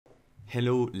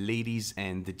Hello ladies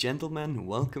and gentlemen,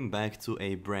 welcome back to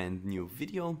a brand new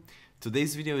video.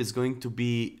 Today's video is going to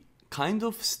be kind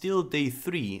of still day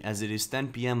 3 as it is 10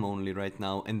 PM only right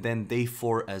now, and then day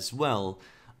 4 as well.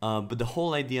 But the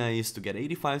whole idea is to get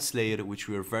 85 Slayer, which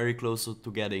we are very close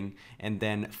to getting, and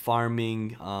then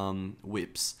farming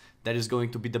whips. That is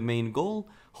going to be the main goal.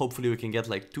 Hopefully we can get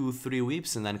like 2-3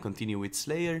 whips and then continue with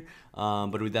Slayer.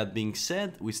 But with that being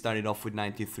said, we started off with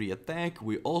 93 attack.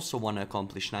 We also want to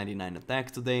accomplish 99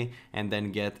 attack today and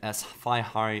then get as far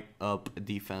high up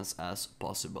defense as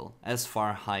possible. As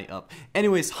far high up.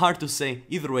 Anyways, hard to say.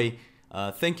 Either way,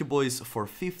 thank you boys for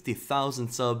 50,000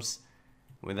 subs.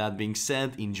 With that being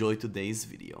said, enjoy today's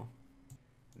video.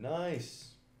 Nice.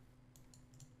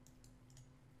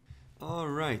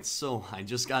 Alright, so I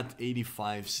just got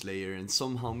 85 Slayer and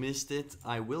somehow missed it.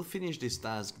 I will finish this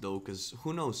task though, cause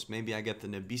who knows, maybe I get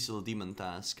an Abyssal Demon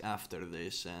task after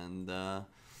this and that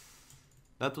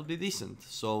would be decent.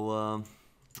 So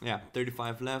yeah,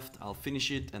 35 left, I'll finish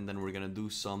it and then we're gonna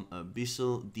do some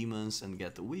Abyssal Demons and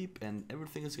get a whip and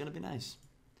everything is gonna be nice.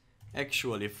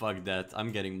 Actually, fuck that,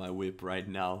 I'm getting my whip right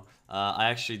now. I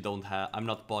actually don't have, I'm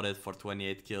not potted for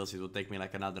 28 kills, it will take me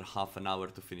like another half an hour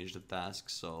to finish the task,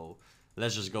 so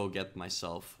let's just go get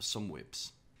myself some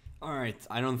whips. Alright,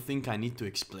 I don't think I need to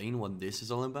explain what this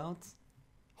is all about.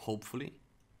 Hopefully.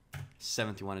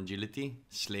 71 agility,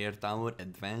 Slayer Tower,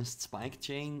 advanced spike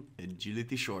chain,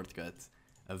 agility shortcut.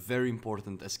 A very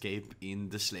important escape in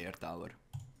the Slayer Tower.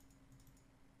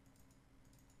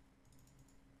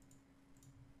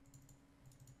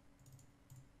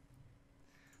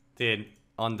 Dude,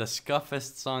 on the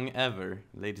scuffest song ever,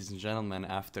 ladies and gentlemen,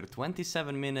 after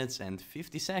 27 minutes and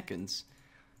 50 seconds,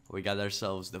 we got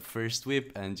ourselves the first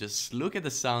whip, and just look at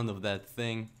the sound of that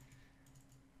thing.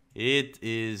 It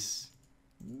is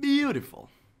beautiful.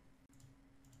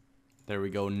 There we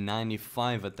go,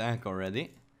 95 attack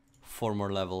already. 4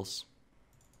 more levels.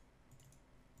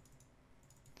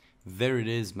 There it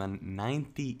is, man,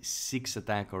 96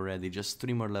 attack already, just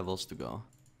 3 more levels to go.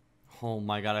 Oh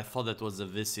my god, I thought that was a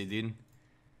Visi, dude.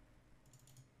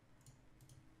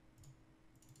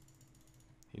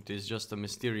 It is just a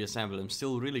mysterious emblem.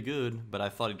 Still really good, but I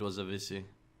thought it was a Visi.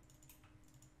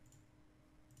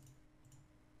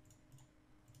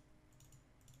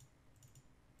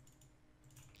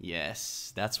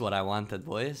 Yes, that's what I wanted,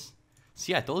 boys.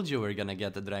 See, I told you we were gonna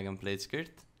get the Dragon Plate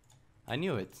skirt. I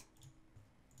knew it.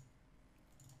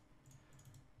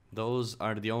 Those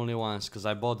are the only ones, because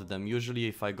I bought them. Usually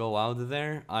if I go out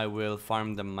there, I will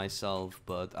farm them myself.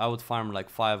 But I would farm like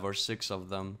 5 or 6 of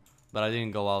them. But I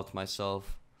didn't go out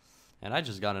myself. And I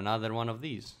just got another one of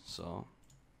these. So,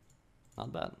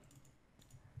 not bad.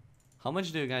 How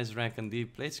much do you guys reckon the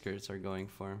plate skirts are going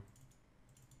for?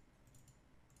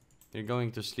 You're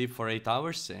going to sleep for 8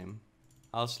 hours? Same.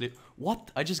 I'll sleep.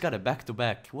 What? I just got a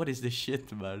back-to-back. What is this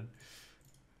shit, man?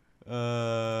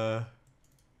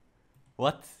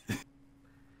 What?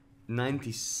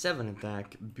 97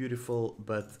 attack, beautiful,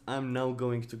 but I'm now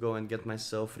going to go and get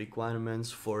myself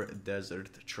requirements for Desert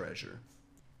Treasure.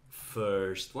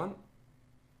 First one.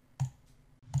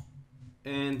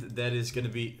 And that is gonna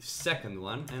be second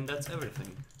one, and that's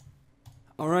everything.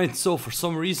 Alright, so for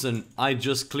some reason I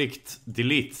just clicked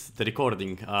delete the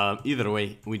recording. Either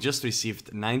way, we just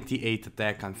received 98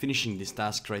 attack. I'm finishing this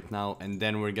task right now, and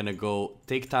then we're gonna go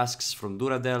take tasks from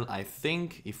Duradel, I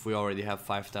think, if we already have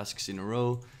 5 tasks in a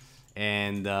row.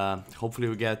 And hopefully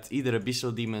we get either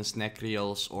Abyssal Demons,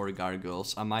 Necreals, or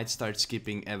Gargoyles. I might start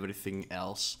skipping everything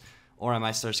else. Or I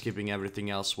might start skipping everything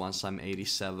else once I'm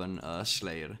 87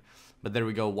 Slayer. But there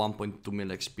we go, 1.2 mil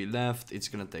XP left. It's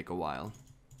gonna take a while.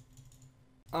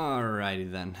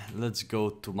 Alrighty then, let's go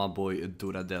to my boy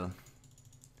Duradel.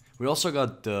 We also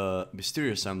got the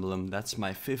Mysterious Emblem, that's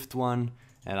my 5th one,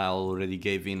 and I already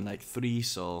gave in like 3,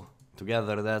 so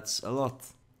together that's a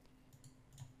lot.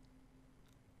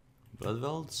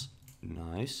 Bloodvelds,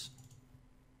 nice.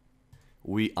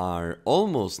 We are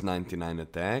almost 99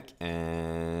 attack,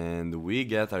 and we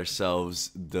get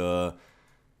ourselves the...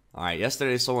 Alright,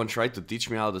 yesterday someone tried to teach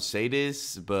me how to say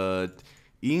this, but...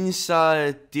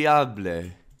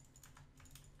 Insatiable.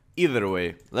 Either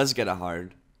way, let's get a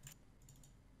hard.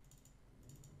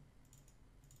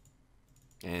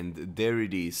 And there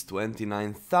it is,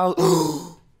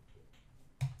 29,000.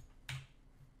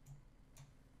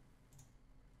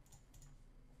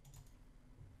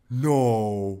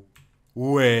 No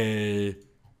way.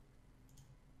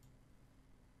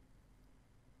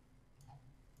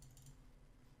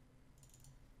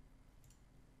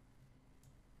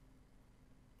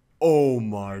 Oh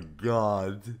my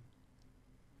god.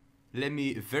 Let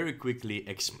me very quickly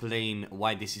explain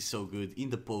why this is so good in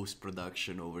the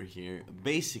post-production over here.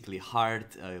 Basically,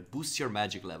 Heart boosts your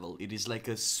magic level. It is like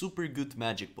a super good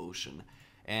magic potion.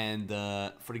 And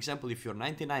for example, if you're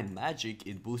 99 magic,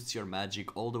 it boosts your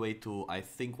magic all the way to, I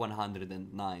think,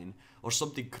 109 or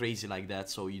something crazy like that.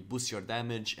 So it boosts your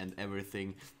damage and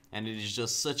everything. And it is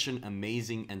just such an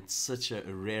amazing and such a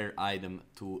rare item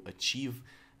to achieve.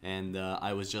 And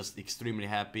I was just extremely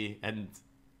happy, and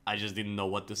I just didn't know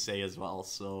what to say as well.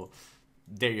 So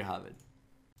there you have it.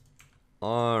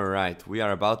 Alright, we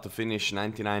are about to finish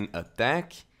 99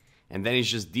 attack. And then it's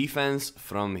just defense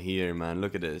from here, man.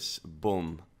 Look at this.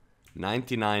 Boom.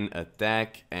 99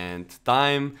 attack and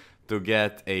time to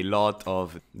get a lot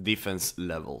of defense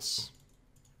levels.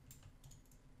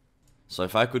 So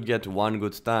if I could get one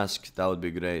good task, that would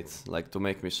be great. Like to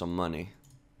make me some money.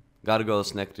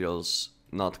 Gargoyles, Nectrials,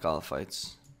 not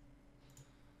Calphites.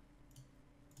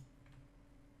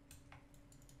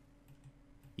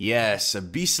 Yes,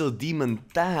 Abyssal Demon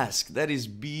task. That is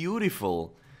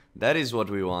beautiful. That is what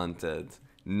we wanted.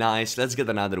 Nice, let's get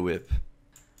another whip.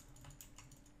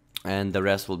 And the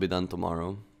rest will be done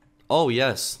tomorrow. Oh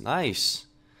yes, nice.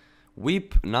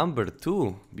 Whip number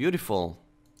 2, beautiful.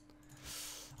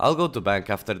 I'll go to bank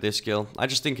after this kill. I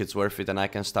just think it's worth it and I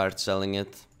can start selling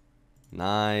it.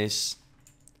 Nice.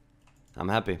 I'm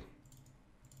happy.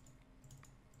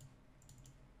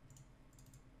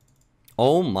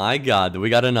 Oh my god, we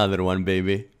got another one,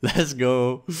 baby. Let's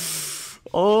go.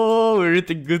 Oh, we're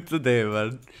eating good today,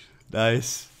 man.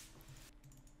 Nice.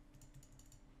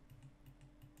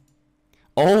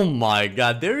 Oh my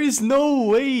god, there is no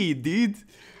way, dude.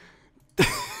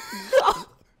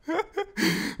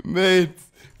 Mate,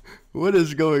 what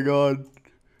is going on?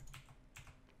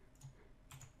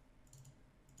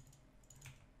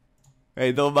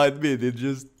 Hey, don't mind me, dude.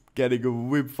 Just getting a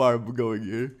whip farm going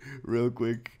here, real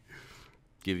quick.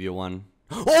 Give you one.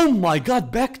 Oh my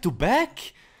god, back to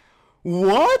back?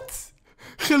 What?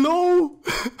 Hello?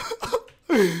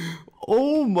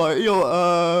 Oh my,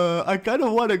 yo, I kind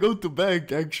of want to go to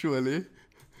bank, actually.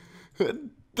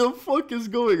 The fuck is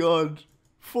going on?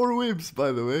 4 whips,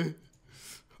 by the way.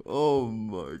 Oh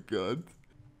my god.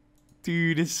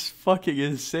 Dude, it's fucking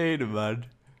insane, man.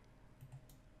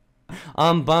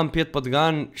 Bam, Piet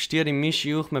Podgan, Stieri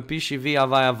Mishi, Uchme Pishi, Via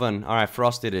Vayavan. Alright,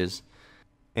 Frost it is.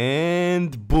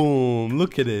 And boom,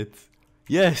 look at it.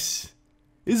 Yes.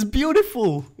 It's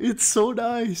beautiful. It's so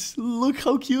nice. Look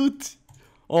how cute.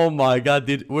 Oh my god,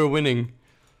 dude, we're winning.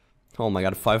 Oh my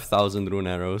god, 5,000 rune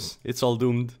arrows. It's all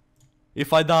doomed.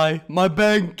 If I die, my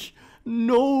bank.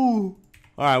 No.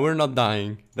 Alright, we're not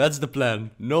dying. That's the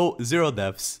plan. No, 0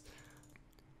 deaths.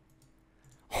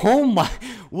 Oh my,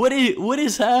 what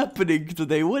is happening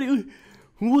today?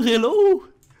 Hello?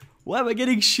 Why am I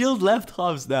getting shield left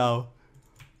halves now?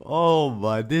 Oh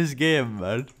my, this game,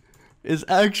 man, is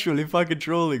actually fucking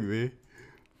trolling me.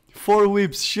 4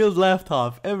 whips, shield left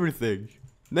half, everything.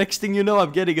 Next thing you know,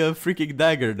 I'm getting a freaking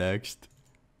dagger next.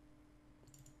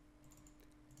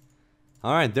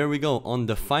 Alright, there we go. On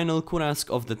the final Kurask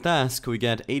of the task, we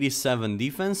get 87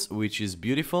 defense, which is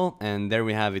beautiful. And there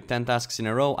we have it, 10 tasks in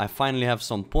a row. I finally have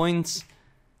some points,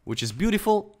 which is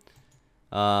beautiful.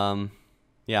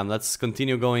 Yeah, let's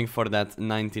continue going for that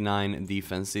 99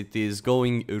 defense. It is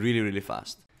going really, really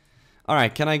fast.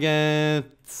 Alright, can I get...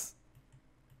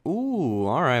 Ooh,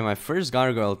 alright, my first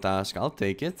gargoyle task. I'll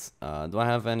take it. Do I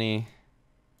have any...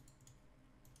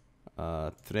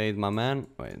 Trade, my man.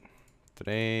 Wait.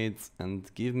 Trade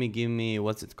and give me,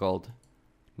 what's it called?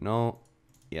 No,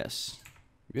 yes,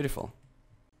 beautiful.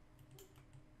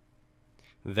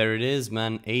 There it is,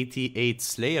 man, 88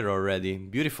 Slayer already,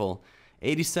 beautiful.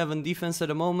 87 defense at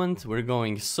the moment, we're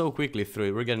going so quickly through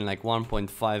it, we're getting like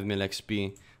 1.5 mil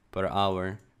XP per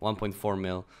hour, 1.4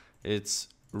 mil, it's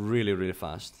really, really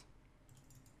fast.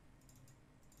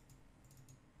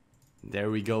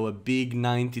 There we go, a big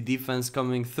 90 defense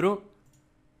coming through.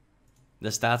 The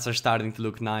stats are starting to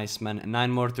look nice, man. 9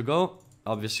 more to go.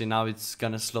 Obviously now it's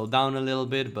gonna slow down a little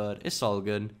bit, but it's all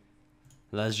good.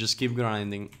 Let's just keep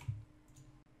grinding.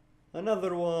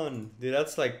 Another one. Dude,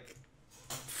 that's like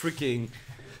freaking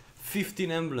 15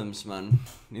 emblems, man.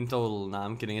 In total. Nah,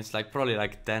 I'm kidding. It's like probably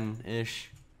like 10-ish.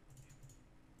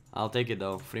 I'll take it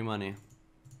though. Free money.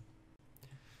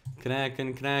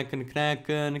 Kraken, Kraken,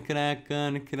 Kraken,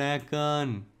 Kraken,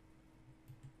 Kraken.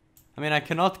 I mean, I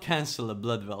cannot cancel a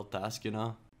Bloodwell task, you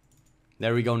know.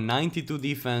 There we go, 92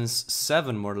 defense,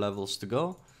 7 more levels to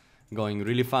go. Going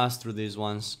really fast through these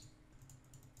ones.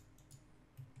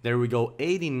 There we go,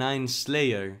 89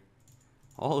 Slayer.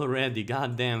 Already,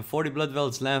 goddamn, 40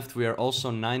 Bloodwells left. We are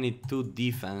also 92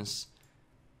 defense.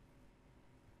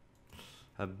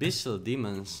 Abyssal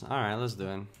demons. Alright, let's do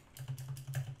it.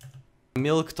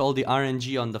 Milked all the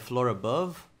RNG on the floor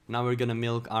above. Now we're gonna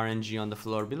milk RNG on the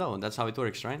floor below. That's how it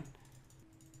works, right?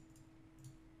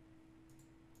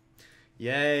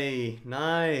 Yay,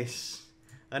 nice.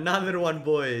 Another one,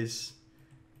 boys.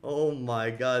 Oh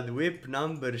my god, whip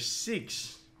number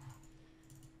 6.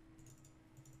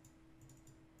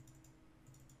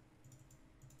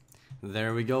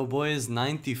 There we go, boys.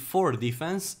 94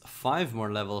 defense, 5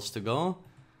 more levels to go.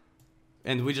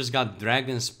 And we just got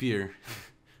Dragon Spear.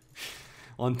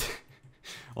 on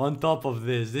top of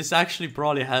this actually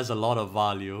probably has a lot of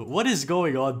value. What is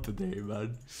going on today,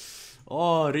 man?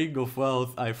 Oh, Ring of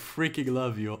Wealth, I freaking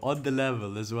love you. On the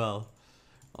level as well.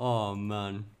 Oh,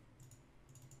 man.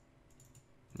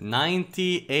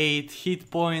 98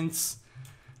 hit points.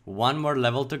 1 more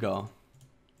level to go.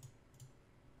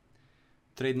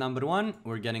 Trade number 1,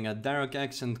 we're getting a Darok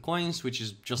Accent coins, which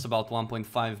is just about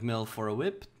 1.5 mil for a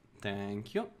whip.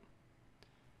 Thank you.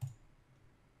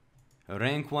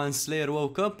 Rank 1 Slayer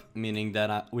woke up, meaning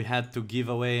that we had to give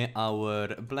away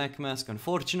our Black Mask,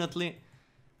 unfortunately.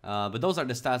 But those are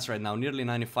the stats right now. Nearly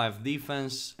 95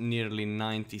 defense, nearly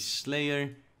 90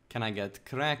 Slayer. Can I get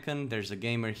Kraken? There's a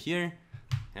gamer here.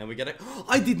 And we get a...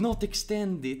 I did not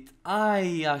extend it.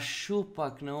 Ai, a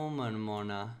shupak noman,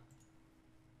 mona.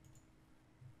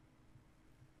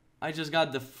 I just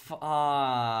got the...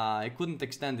 I couldn't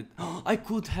extend it. I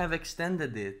could have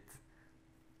extended it.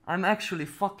 I'm actually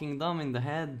fucking dumb in the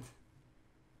head.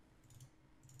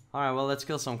 Alright, well, let's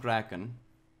kill some Kraken.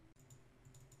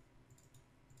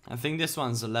 I think this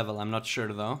one's a level, I'm not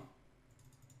sure though.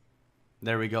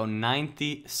 There we go,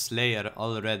 90 Slayer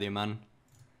already, man.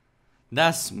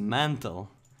 That's mental.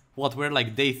 What, we're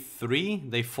like day 3?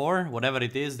 Day 4? Whatever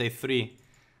it is, day 3.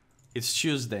 It's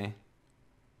Tuesday.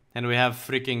 And we have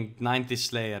freaking 90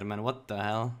 Slayer, man. What the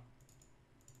hell?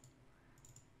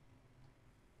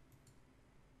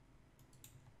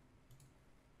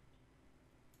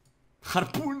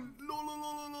 Harpoon!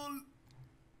 Lol.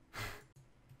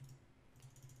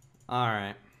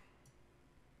 Alright.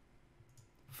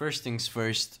 First things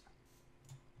first.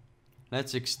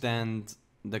 Let's extend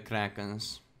the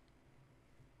Krakens.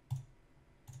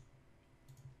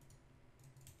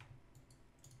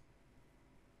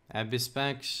 Abyss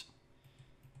packs.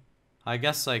 I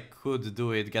guess I could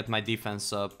do it, get my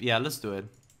defense up. Yeah, let's do it.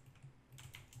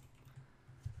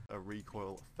 A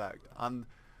recoil effect. And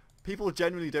people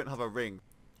generally don't have a ring.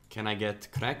 Can I get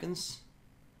Krakens?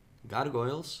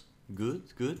 Gargoyles?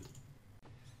 Good, good.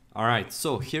 Alright,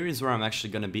 so here is where I'm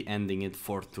actually gonna be ending it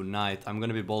for tonight. I'm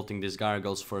gonna be bolting these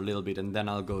gargoyles for a little bit and then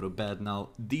I'll go to bed. Now,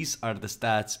 these are the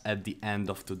stats at the end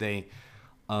of today.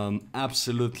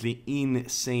 Absolutely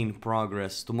insane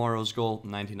progress. Tomorrow's goal,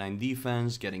 99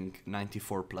 defense, getting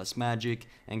 94 plus magic,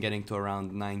 and getting to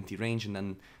around 90 range, and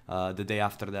then the day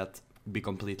after that, be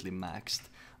completely maxed.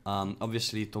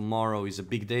 Obviously, tomorrow is a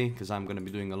big day, because I'm going to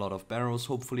be doing a lot of barrels,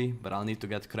 hopefully, but I'll need to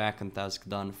get Kraken task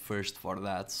done first for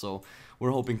that, so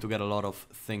we're hoping to get a lot of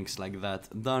things like that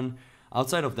done.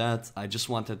 Outside of that, I just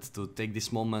wanted to take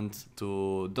this moment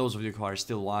to those of you who are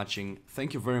still watching.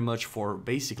 Thank you very much for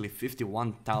basically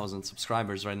 51,000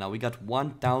 subscribers right now. We got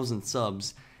 1,000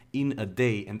 subs in a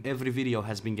day and every video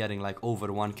has been getting like over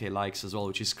 1k likes as well,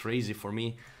 which is crazy for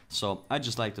me. So I'd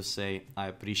just like to say I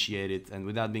appreciate it. And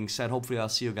with that being said, hopefully I'll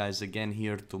see you guys again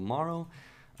here tomorrow.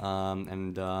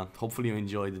 Hopefully you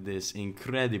enjoyed this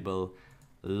incredible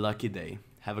lucky day.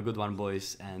 Have a good one,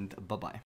 boys, and bye-bye.